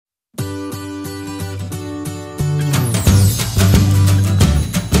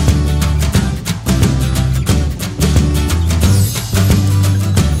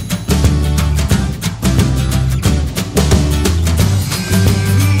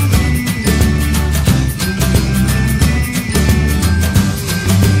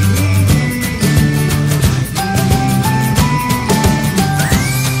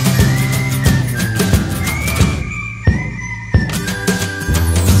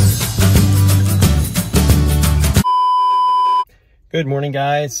Good morning,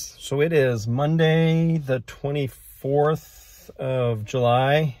 guys. So it is Monday, the 24th of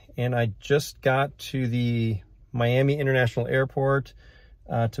July, and I just got to the Miami International Airport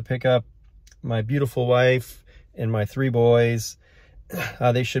to pick up my beautiful wife and my 3 boys.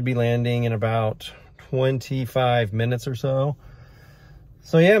 They should be landing in about 25 minutes or so.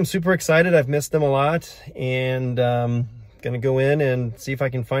 So yeah, I'm super excited. I've missed them a lot, and gonna go in and see if I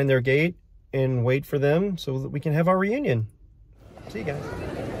can find their gate and wait for them so that we can have our reunion. See you guys.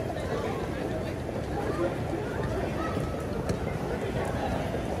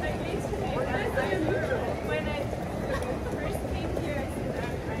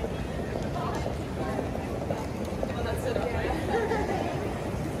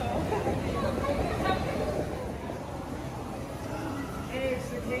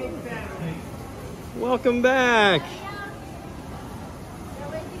 Welcome back.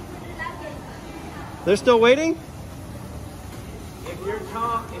 They're still waiting?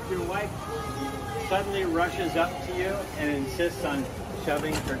 If your wife suddenly rushes up to you and insists on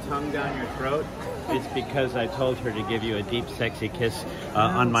shoving her tongue down your throat, it's because I told her to give you a deep, sexy kiss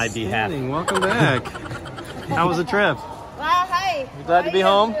on my behalf. Welcome back. How was the trip? Hi. You glad to be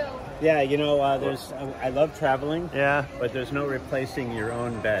home? Yeah, you know, I love traveling. Yeah. But there's no replacing your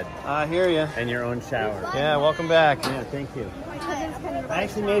own bed. I hear you. And your own shower. Yeah, welcome back. Yeah, thank you. I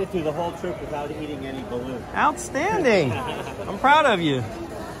actually made it through the whole trip without eating any balloon. Outstanding. I'm proud of you.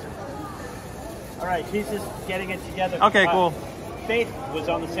 All right, she's just getting it together. Okay, cool. Faith was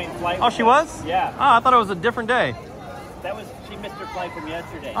on the same flight. Oh, she was? Yeah. Oh, I thought it was a different day. She missed her flight from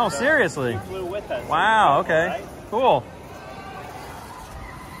yesterday. Oh, so seriously? She flew with us. Wow, okay. Right? Cool.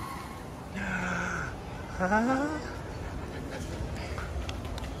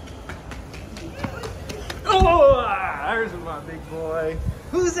 Oh, there's my big boy.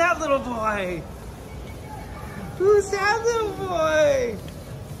 Who's that little boy? Who's that little boy?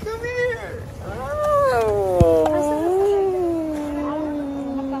 Come here.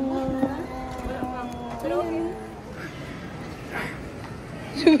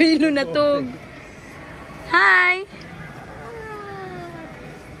 Suwilo na tog. Hi.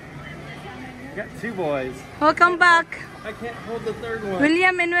 I got 2 boys. Welcome back. I can't hold the 3rd one.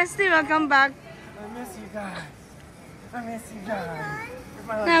 William and Wesley, welcome back. I miss you guys. I miss you guys.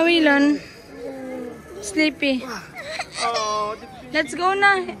 Na, Wilon. Sleepy. Oh, Let's go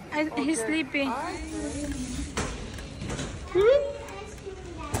na. He's sleepy.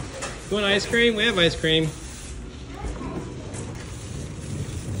 you want ice cream? We have ice cream.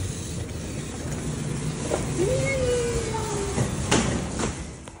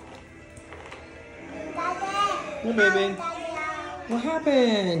 Hey, baby. What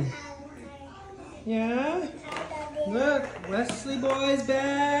happened? Yeah? Look, Wesley boy's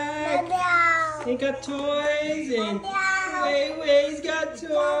back. He got toys, and Wei-Wei's got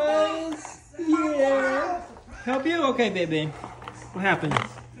toys. Yeah. Help you? Okay, baby. What happened? I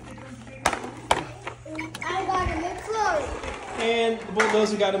got a McFlurry. And the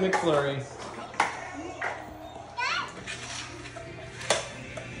bulldozer got a McFlurry.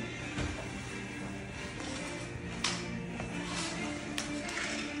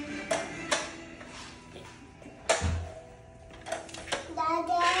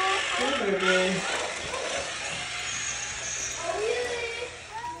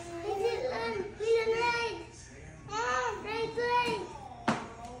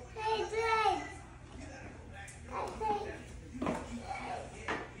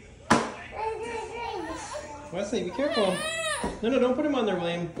 Wesley, be careful. No, don't put him on there,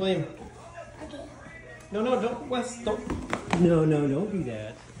 William. William. Okay. No, don't. Wes, don't. No, don't do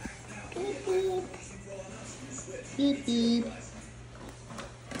that. Beep, beep. Beep, beep.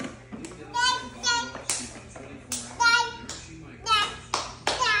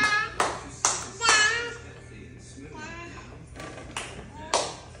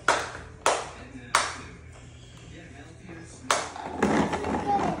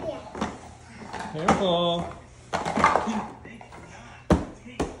 Careful.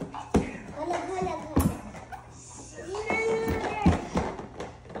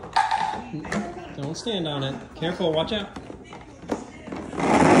 Don't stand on it. Careful, watch out.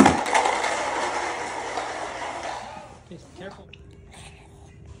 Okay, careful.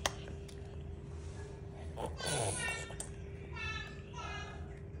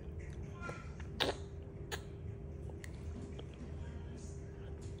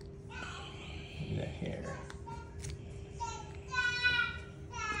 The hair.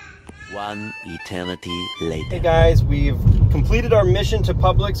 One eternity later. Hey guys, we've completed our mission to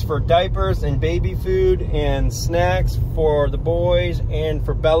Publix for diapers and baby food and snacks for the boys and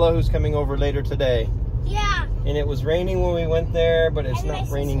for Bella, who's coming over later today. Yeah. And it was raining when we went there, but it's And my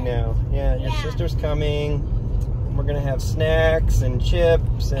not raining sister. now. Yeah, your Yeah. sister's coming. We're gonna have snacks and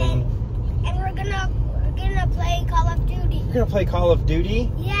chips and And we're gonna play Call of Duty. we're gonna play Call of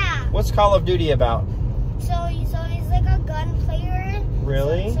Duty. Yeah. What's Call of Duty about? So he's like a gun player.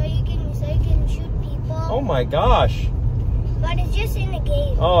 Really? So you can shoot people. Oh my gosh. But it's just in the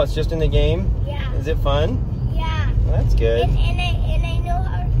game. Oh, it's just in the game? Yeah. Is it fun? Yeah. Well, that's good. And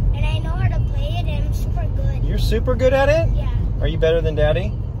I know how to play it, and I'm super good. You're super good at it? Yeah. Are you better than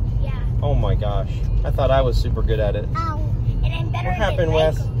Daddy? Yeah. Oh my gosh. I thought I was super good at it. Ow. And I'm better What happened, than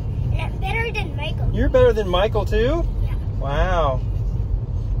Wes? Michael. And I'm better than Michael. You're better than Michael too? Yeah. Wow.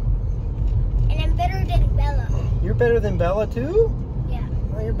 And I'm better than Bella. You're better than Bella too? Yeah.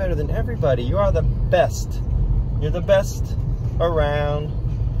 Well, you're better than everybody. You are the best. You're the best around.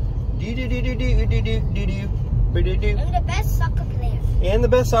 Do do do do do do do do do do do. I'm the best soccer player. And the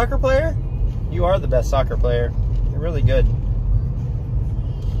best soccer player? You are the best soccer player. You're really good.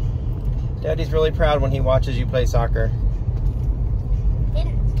 Daddy's really proud when he watches you play soccer. Can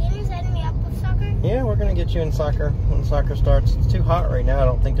you sign me up with soccer? Yeah, we're gonna get you in soccer when soccer starts. It's too hot right now. I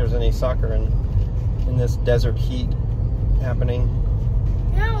don't think there's any soccer in this desert heat happening.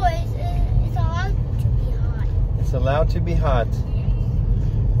 No, it's allowed to be hot. It's allowed to be hot.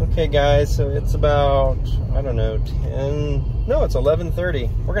 Okay, guys, so it's about, I don't know, 10, no, it's 11:30.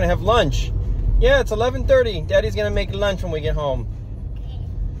 We're gonna have lunch. Yeah, it's 11:30. Daddy's gonna make lunch when we get home. Okay.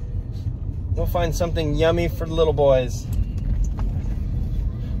 We'll find something yummy for the little boys.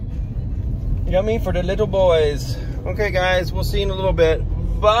 Yummy for the little boys. Okay, guys, we'll see you in a little bit.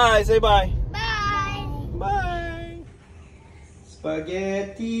 Bye, say bye. Bye. Bye.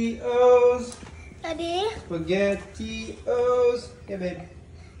 SpaghettiOs. Daddy, SpaghettiOs. Yeah, babe.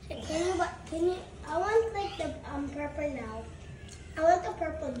 can you? I want like the purple now. I want the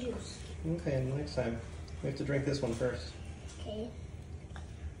purple juice. Okay, next time. We have to drink this one first. Okay.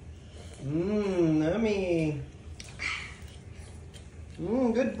 Mmm, yummy.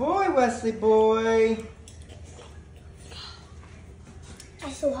 Mmm, good boy, Wesley boy.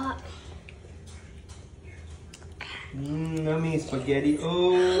 It's so hot. Mmm, yummy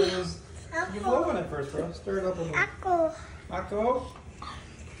SpaghettiOs. You blow on it first, bro. Stir it up a little. Ako. Akko.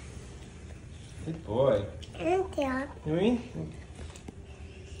 Good boy. Ante. Yummy?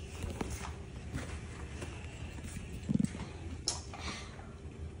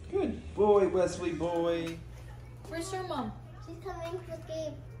 Good boy, Wesley boy. Where's your mom? She's coming with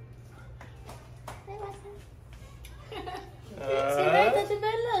Gabe. Hey, Wesley. Ate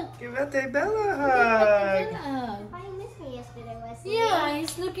Bella. Give Ate Bella a hug. Why you missed me yesterday, Wesley? Yeah,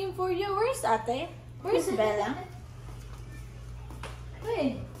 he's looking for you. Where's Ate? Where's Bella?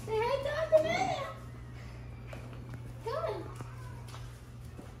 Wait, say hi to Ate Bella. Come on.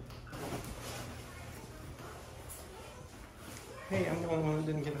 Hey, I'm the only one who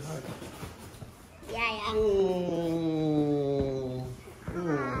didn't get a hug. Yeah. Ooh.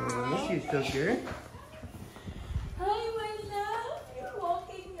 Miss you, sugar. Hi, my love. You're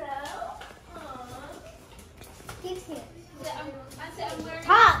walking now. Aww. Keeps here. I'm wearing.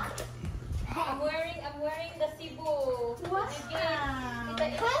 Talk. I'm wearing the Cebu. Wow.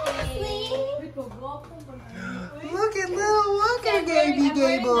 Look at little Walker Baby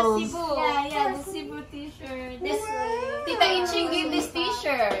Gables. Yeah, the Cebu t-shirt. Tita Iching gave this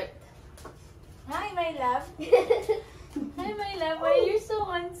t-shirt. Hi, my love. Hi, my love. Why you're so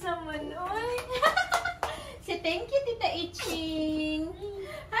handsome, Manoy? Say thank you, Tita Iching.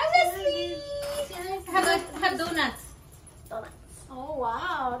 Hi, Leslie. Have donuts. Oh,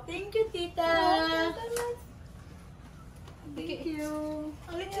 wow. Thank you, Tita. Thank you.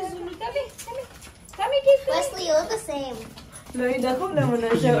 Kami, give me. Wesley, you look the same. Lloyd, ako naman na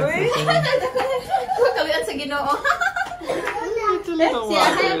siya. Uy. Kalian sa Ginoo. Siya,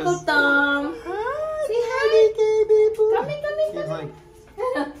 hi, Uncle Tom. Say hi, baby boo. Kami. He's like,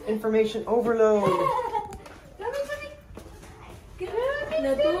 information overload. Kami.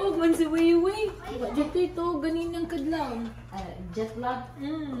 Natug man si Weiwei. Jet ito, ganinang kadlaw. Jet lag?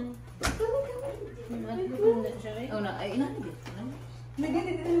 Oh, na, ay, ina.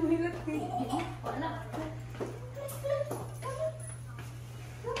 Naganit na hilap ko. Wala.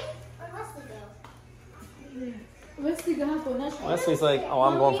 Wesley gahapon na siya. Wesley's like, oh,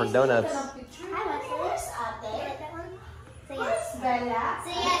 I'm going for donuts. Hi, Wesley. Where's Ate? Say yes. Bella.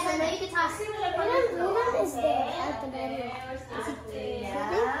 Say yes, I know you can talk. Luna is there at the bottom.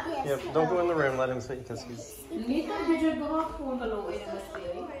 Yes. Yep, don't go in the room. Let him see because he's. Dito, bidyo gahapon. Kaluoy na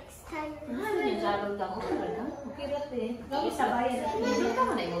Wesley. Naglalong lang ako na. Okay, rate. Gawin sa bayan. Hindi ka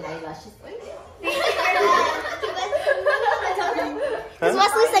mo na yung eyelashes. Because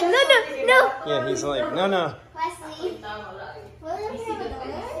Wesley's like, no, no, no. Yeah, he's like, no, no. Wesley.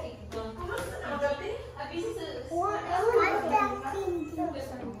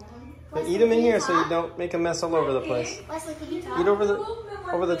 But eat them in here so you don't make a mess all over the place. Wesley, could you talk? Eat over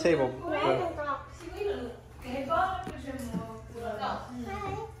the table. Yeah. They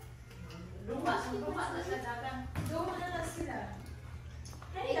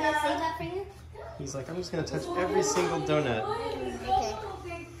gonna say that for you? He's like, I'm just gonna touch every single donut. Okay.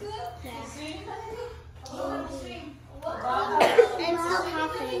 I'm still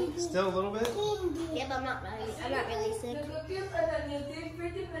coughing. Still a little bit? Yeah, but I'm not really sick.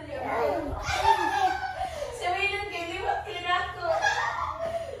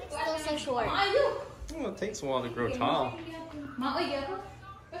 Still so short. Oh, it takes a while to grow tall.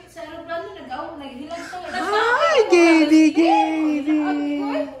 Hi, Gaby, Gaby.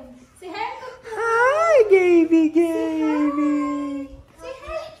 Hi, Gaby, Gaby. Say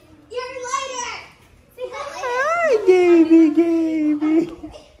hi. You're lighter. Say hi. Hi, Gaby, Gaby.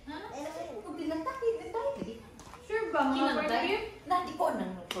 Sure ba, mga brother? Dati ko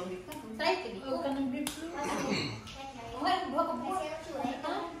nang try ka di. Huwag ka nang grip. Okay, buha ka buha.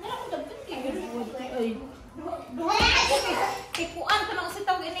 Meron ko dapat kayo. Ay. Ikuan ka lang kasi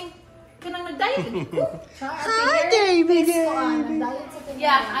tawag ining kanang nag-diet. Hi, Gaby, Gaby.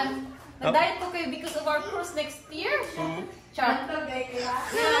 Yeah, nag-diet ko kayo because of our cruise next year. Char. Come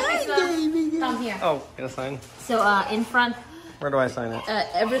here. Oh, get a sign. So in front, Where do I sign it?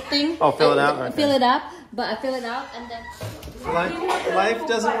 everything. Oh, fill it out? Okay. Fill it up, but I fill it out and then. Life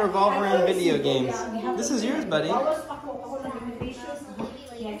doesn't revolve around video games. This is yours, buddy.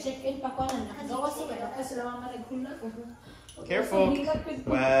 Careful.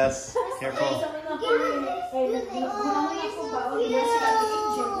 Wes, careful.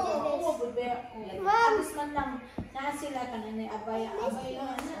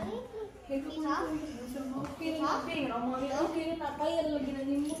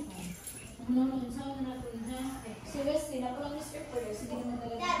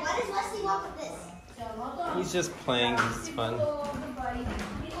 Dad, why does Wesley walk with this? He's just playing. It's fun.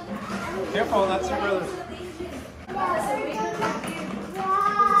 Careful, that's your brother.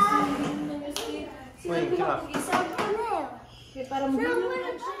 Wait, get off. No.